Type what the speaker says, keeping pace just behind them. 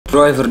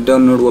Driver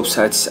download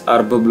websites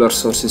are popular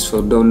sources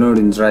for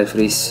downloading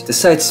drivers. The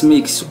sites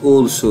makes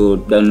also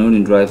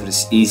downloading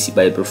drivers easy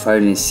by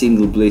providing a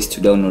single place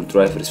to download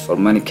drivers for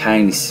many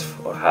kinds of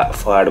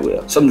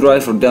hardware. Some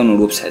driver download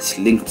websites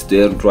link to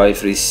their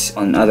drivers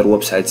on other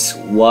websites,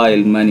 while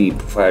many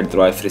provide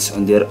drivers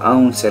on their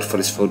own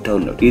servers for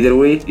download. Either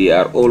way, they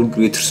are all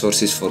great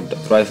sources for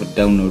driver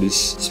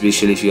downloads,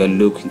 especially if you are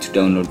looking to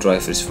download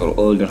drivers for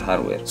older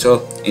hardware.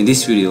 So in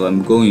this video,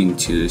 I'm going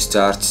to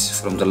start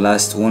from the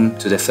last one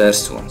to the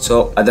first one.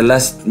 So at the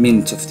last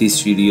minute of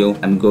this video,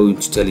 I'm going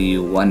to tell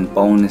you one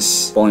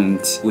bonus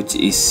point which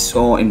is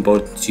so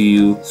important to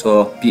you,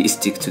 so be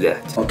stick to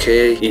that.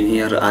 Okay, in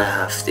here I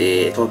have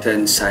the top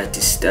 10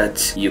 sites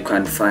that you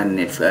can find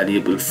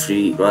valuable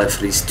free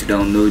drivers to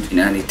download in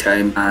any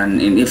time,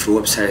 and in every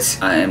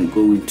website I am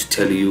going to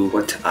tell you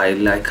what I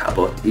like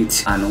about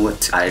it and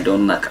what I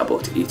don't like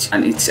about it,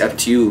 and it's up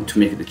to you to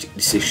make the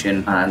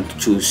decision and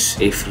choose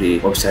every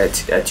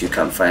website that you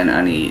can find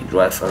any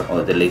driver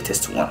or the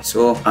latest one.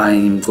 So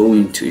I'm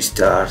going to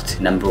start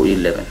number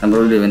 11.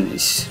 Number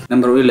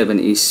 11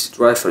 is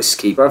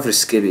DriverScape.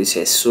 DriverScape is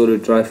a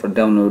solid driver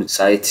download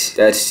site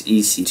that's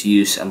easy to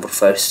use and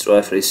provides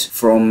drivers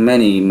from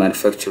many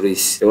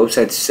manufacturers. The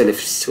website itself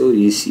is so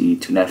easy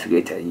to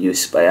navigate and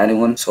use by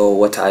anyone. So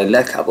what I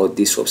like about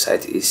this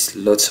website is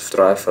lots of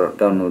driver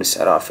downloads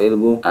are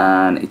available,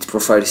 and it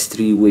provides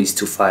 3 ways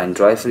to find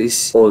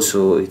drivers.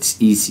 Also, it's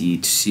easy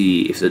to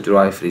see if the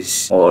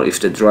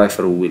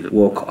driver will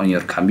work on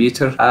your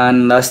computer.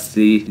 And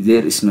lastly,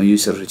 there is no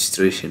user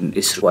registration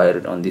is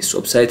required on this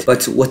website.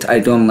 But what I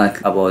don't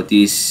like about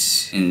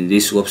this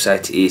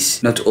website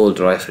is not all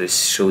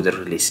drivers show the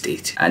release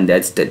date, and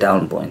that's the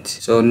down point.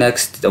 So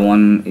next, the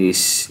one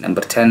is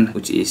number 10,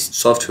 which is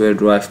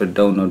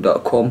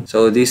softwaredriverdownload.com.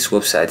 So this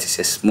website is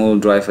a small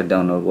driver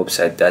download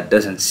website that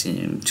doesn't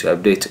seem to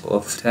update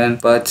often,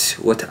 but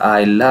what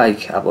I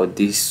like about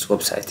this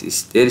website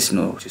is there is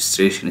no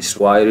registration is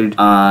required,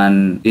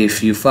 and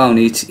if you found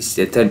it, it's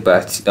the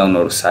third-party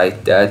download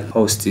site that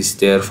hosts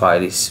their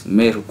files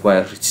may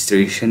require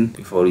registration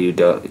before you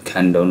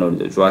can download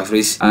the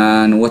drivers.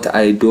 And what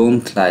I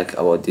don't like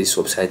about this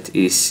website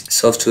is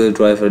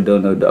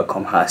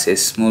softwaredriverdownload.com has a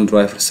small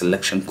driver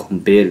selection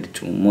compared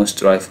to most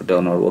driver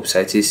download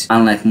websites.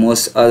 Unlike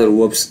most other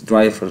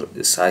driver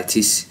sites,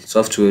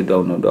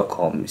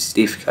 softwaredownload.com is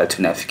difficult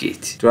to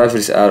navigate.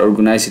 Drivers are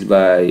organized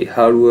by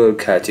hardware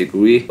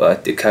category,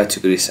 but the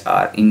categories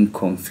are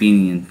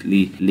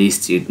inconveniently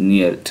listed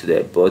near to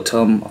the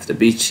bottom of the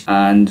page,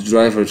 and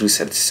driver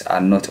results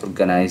are not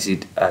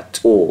organized at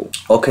all.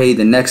 Okay,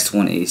 the next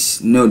one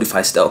is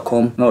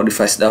NoDevice.com.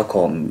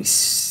 NoDevice.com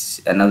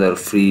is another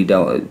free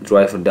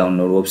driver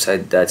download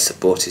website that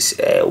supports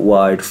a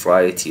wide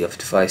variety of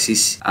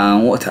devices.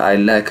 And what I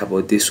like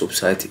about this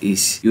website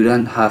is you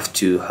don't have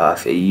to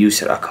have a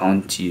user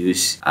account to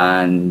use,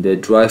 and the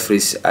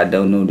drivers are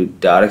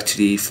downloaded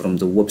directly from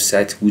the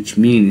website, which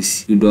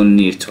means you don't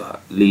need to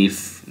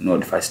leave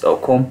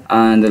NoDevice.com.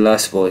 And the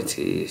last point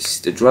is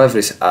the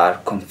drivers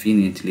are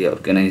conveniently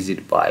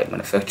organized by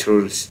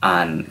manufacturers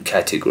and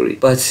category.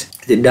 But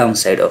the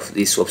downside of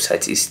this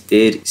website is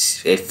there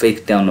is a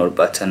fake download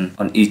button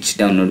on each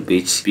download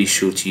page. Be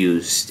sure to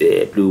use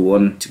the blue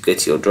one to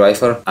get your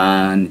driver,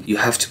 and you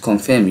have to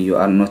confirm you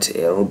are not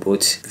a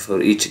robot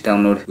before each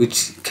download,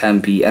 which can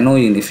be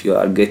annoying if you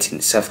are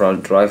getting several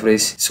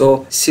drivers.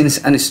 So since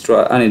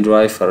any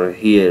driver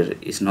here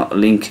is not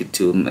linked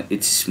to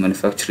its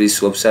manufacturer's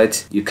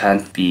website, you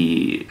can't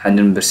be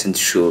 100%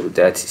 sure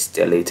that is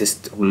the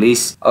latest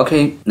release.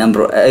 Okay,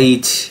 number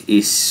 8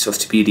 is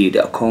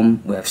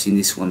Softpedia.com. We have seen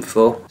this one before.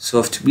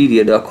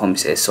 Softpedia.com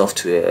is a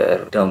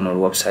software download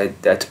website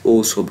that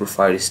also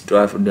provides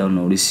driver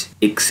downloads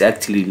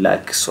exactly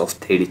like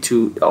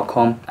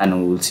Soft32.com, and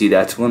we will see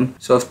that one.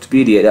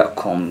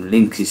 Softpedia.com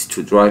links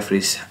to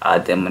drivers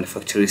at the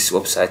manufacturer's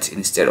website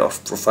instead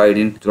of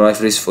providing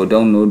drivers for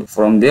download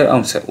from their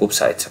own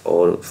website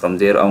or from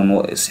their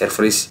own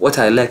servers. What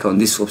I like on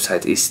this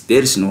website is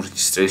there is no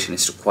registration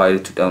is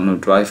required to download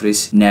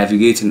drivers.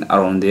 Navigating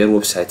around their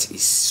website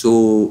is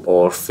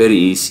very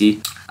easy.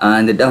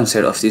 And the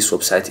downside of this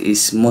website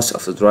is most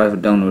of the driver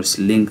downloads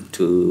link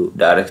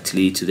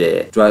directly to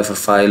the driver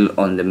file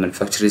on the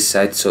manufacturer's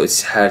site, so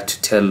it's hard to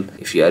tell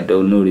if you are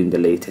downloading the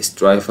latest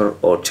driver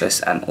or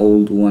just an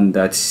old one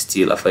that's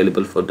still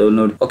available for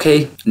download.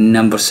 Okay,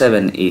 number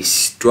 7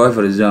 is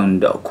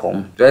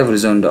DriverZone.com.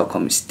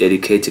 DriverZone.com is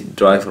dedicated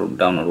driver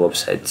download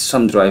website.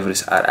 Some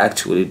drivers are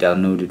actually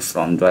downloaded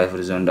from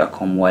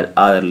DriverZone.com, while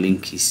other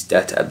links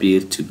that appear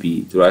to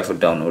be driver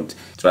download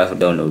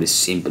is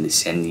simply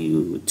send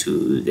you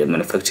to the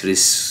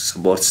manufacturer's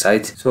support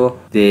site. So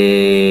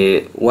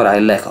what I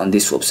like on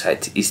this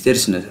website is there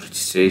is no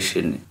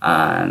registration,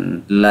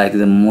 and like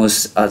the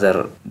most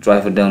other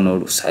driver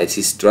download sites,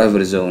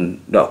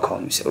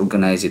 DriverZone.com is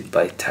organized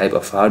by type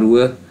of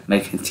hardware,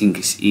 making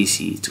things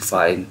easy to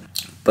find.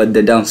 But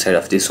the downside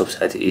of this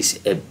website is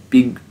a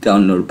big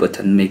download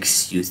button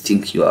makes you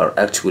think you are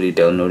actually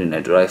downloading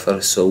a driver.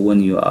 So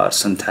when you are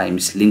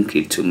sometimes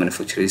linked to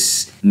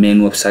manufacturer's main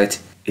website,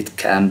 it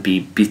can be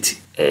bit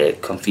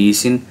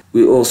confusing.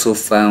 We also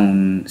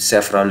found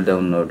several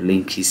download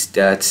links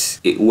that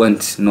it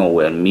went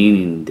nowhere,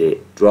 meaning the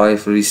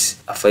drivers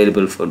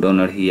available for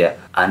download here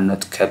are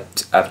not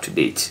kept up to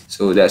date.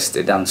 So that's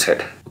the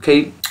downside.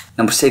 Okay.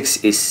 Number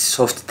 6 is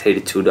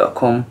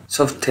Soft32.com.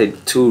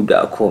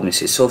 Soft32.com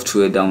is a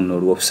software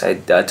download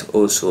website that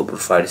also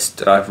provides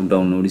driver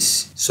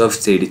downloads.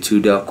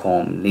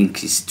 Soft32.com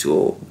links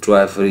to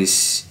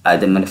drivers at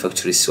the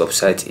manufacturer's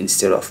website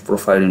instead of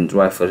providing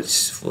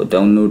drivers for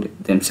download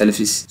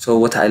themselves. So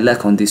what I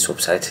like on this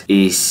website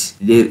is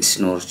there is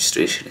no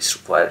registration is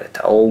required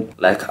at all.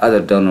 Like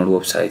other download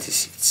websites,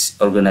 it's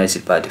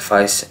organized by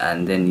device,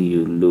 and then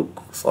you look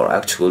for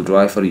actual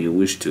driver you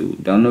wish to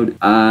download,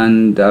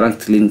 and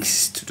direct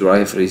links to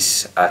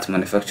drivers at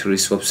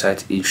manufacturer's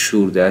website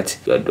ensure that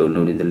you are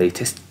downloading the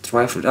latest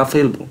driver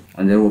available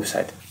on their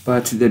website.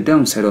 But the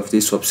downside of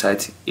this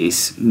website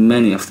is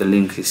many of the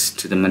links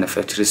to the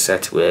manufacturer's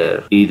site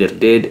were either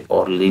dead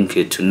or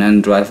linked to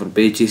non-driver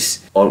pages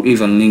or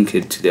even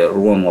linked to their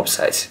own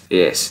website.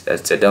 Yes,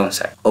 that's the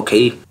downside.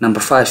 Okay,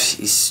 number 5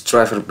 is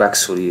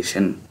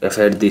DriverPackSolution. I've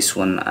heard this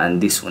one, and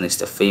this one is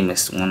the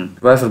famous one.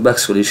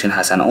 DriverPackSolution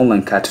has an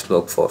online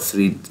catalog for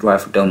free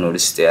driver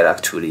downloads. They are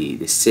actually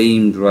the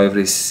same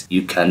drivers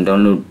you can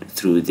download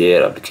through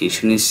their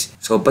applications.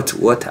 So, but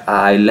what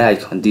I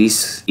like on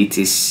this, it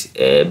is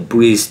a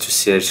breeze to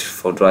search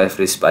for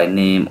drivers by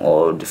name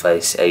or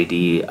device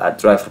ID at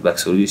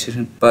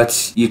DriverPackSolution,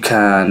 but you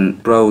can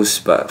browse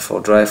for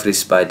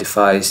drivers by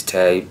device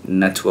type,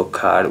 network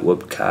card,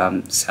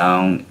 webcam,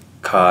 sound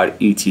card,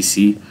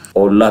 etc.,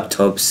 or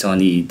laptop,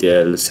 Sony,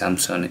 Dell,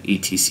 Samsung,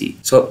 etc.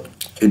 So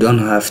you don't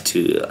have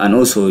to, and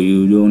also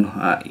you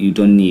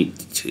don't need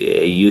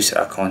a user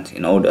account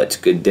in order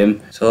to get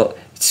them. So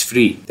it's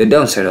free. The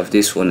downside of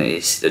this one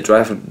is the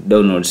driver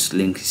downloads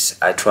links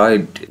I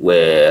tried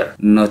were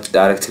not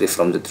directly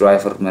from the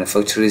driver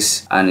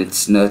manufacturers, and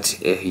it's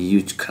not a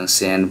huge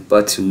concern,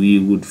 but we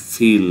would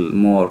feel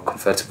more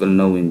comfortable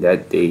knowing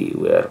that they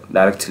were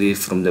directly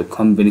from the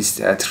companies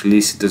that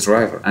released the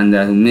driver, and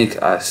that will make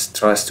us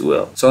trust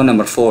well. So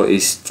number 4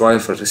 is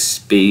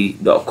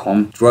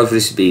DriverSbay.com.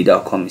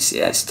 DriverSbay.com is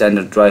a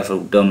standard driver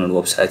download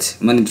website.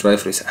 Many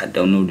drivers are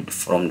downloaded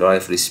from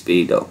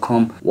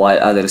DriverSbay.com, while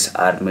others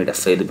are made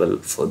available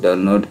for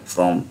download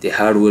from the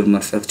hardware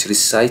manufacturer's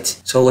site.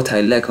 So what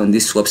I like on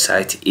this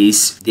website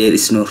is there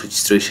is no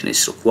registration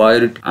is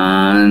required,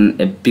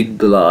 and a big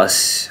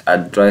plus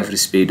at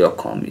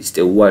DriverSbay.com is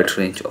the wide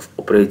range of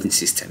operating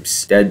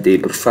systems that they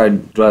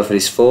provide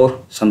drivers for,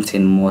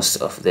 something most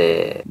of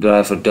the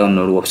driver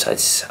download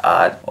websites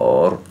are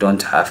or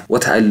don't have.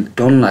 What I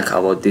don't like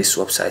about this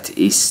website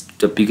is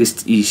the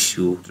biggest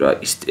issue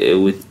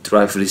with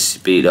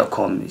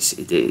DriverSbay.com is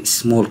the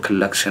small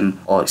collection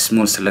or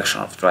small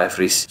selection of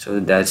drivers. So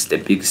that's the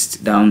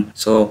biggest down.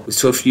 So with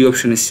so few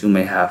options, you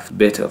may have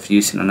better of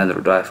using another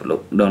driver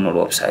download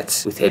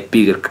websites with a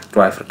bigger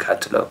driver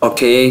catalog.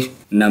 Okay,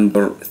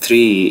 number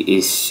 3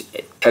 is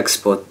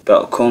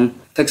Techspot.com.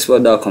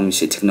 Techspot.com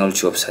is a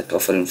technology website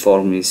offering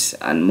forms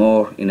and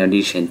more in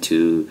addition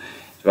to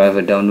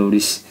driver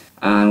downloads.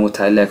 And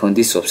what I like on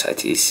this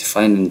website is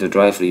finding the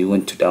driver you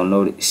want to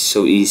download is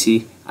so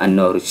easy and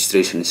no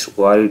registration is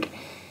required.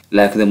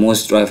 Like the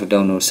most driver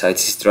download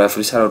sites,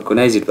 drivers are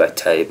organized by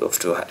type of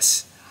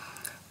drivers,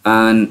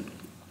 and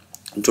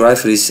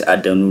drivers are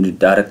downloaded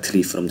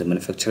directly from the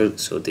manufacturer,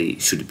 so they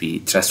should be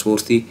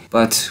trustworthy.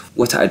 But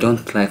what I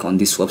don't like on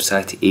this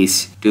website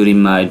is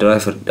during my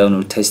driver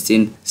download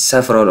testing,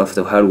 several of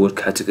the hardware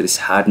categories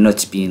had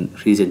not been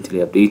recently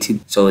updated,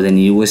 so the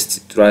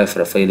newest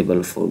driver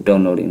available for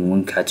download in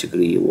one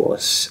category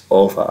was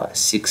over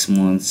 6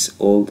 months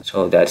old,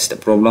 so that's the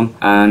problem.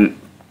 And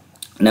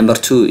number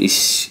 2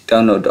 is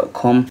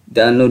Download.com.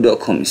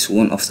 Download.com is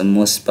one of the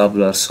most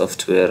popular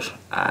software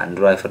and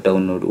driver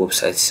download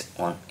websites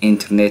on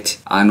internet,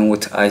 and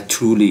what I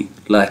truly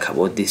like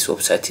about this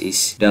website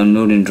is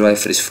downloading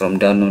drivers from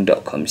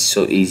Download.com is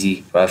so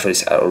easy.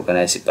 Drivers are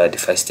organized by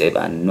device type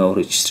and no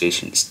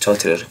registration is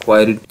totally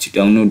required to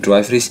download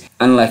drivers.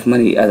 Unlike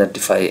many other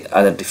driver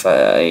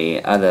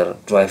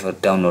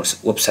downloads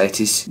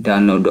websites,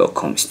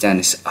 Download.com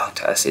stands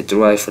out as a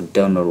driver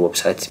download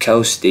website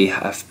because they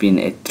have been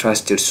a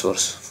trusted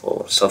source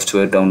for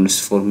software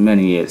downloads for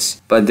many years.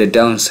 But the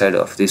downside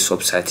of this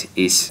website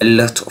is a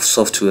lot of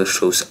software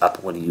shows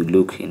up when you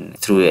look in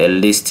through a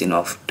listing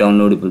of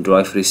downloadable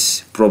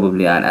drivers,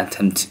 probably an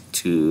attempt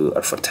to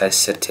advertise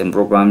certain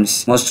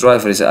programs. Most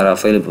drivers are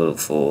available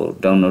for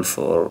download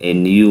for a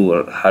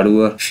newer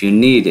hardware. If you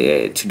need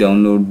to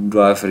download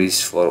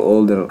drivers for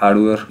older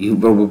hardware, you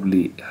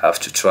probably have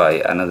to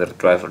try another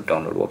driver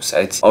download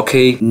website.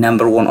 Okay,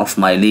 number 1 of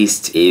my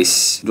list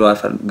is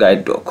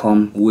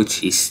DriverGuide.com,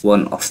 which is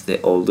one of the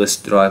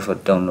oldest driver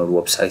download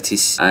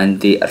websites,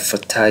 and they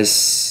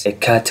advertise a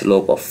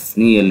catalog of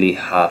nearly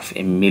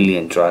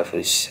 500,000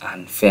 drivers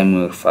and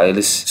firmware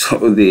files.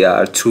 So they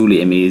are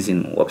truly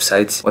amazing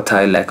websites. what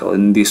I like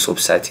on this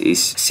website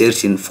is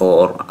searching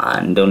for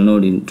and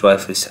downloading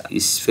drivers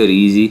is very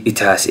easy. It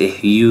has a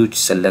huge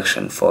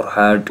selection for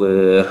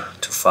hardware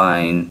to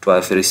find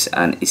drivers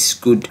and is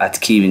good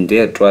at keeping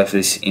their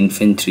drivers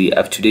inventory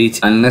up to date.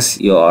 Unless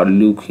you are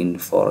looking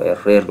for a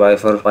rare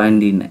driver,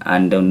 finding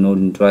and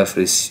downloading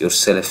drivers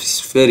yourself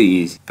is very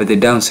easy. But the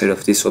downside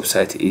of this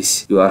website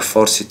is you are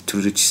forced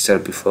to register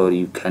before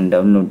you can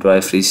download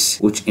drivers,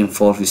 which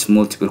involves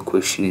multiple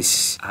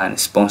questions and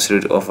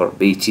sponsored offer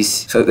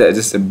pages. So that's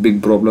just a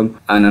big problem.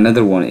 And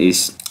another one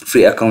is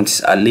free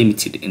accounts are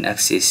limited in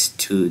access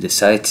to the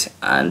site,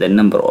 and the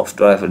number of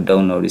driver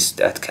downloads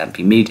that can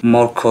be made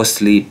more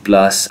costly.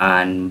 Plus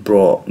and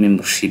Pro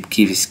membership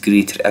gives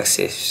greater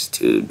access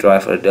to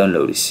driver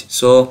downloads.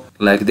 So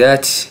like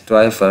that,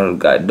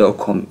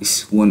 DriverGuide.com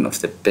is one of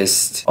the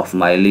best of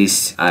my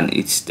list and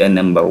it's the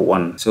number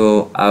one.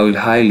 So I will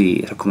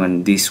highly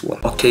recommend this one.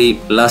 Okay,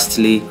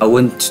 lastly, I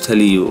want to tell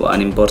you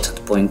an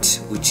important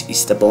point, which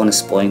is the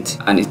bonus point,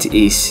 and it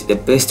is the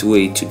best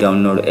way to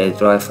download a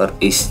driver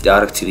is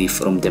directly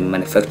from the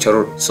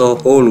manufacturer. So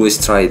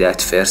always try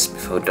that first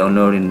before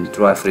downloading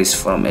drivers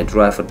from a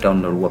driver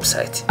download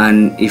website.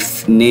 And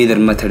if neither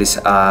methods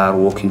are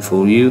working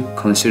for you,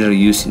 consider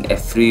using a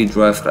free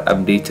driver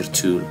updater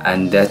tool,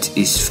 and that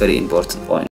is very important point.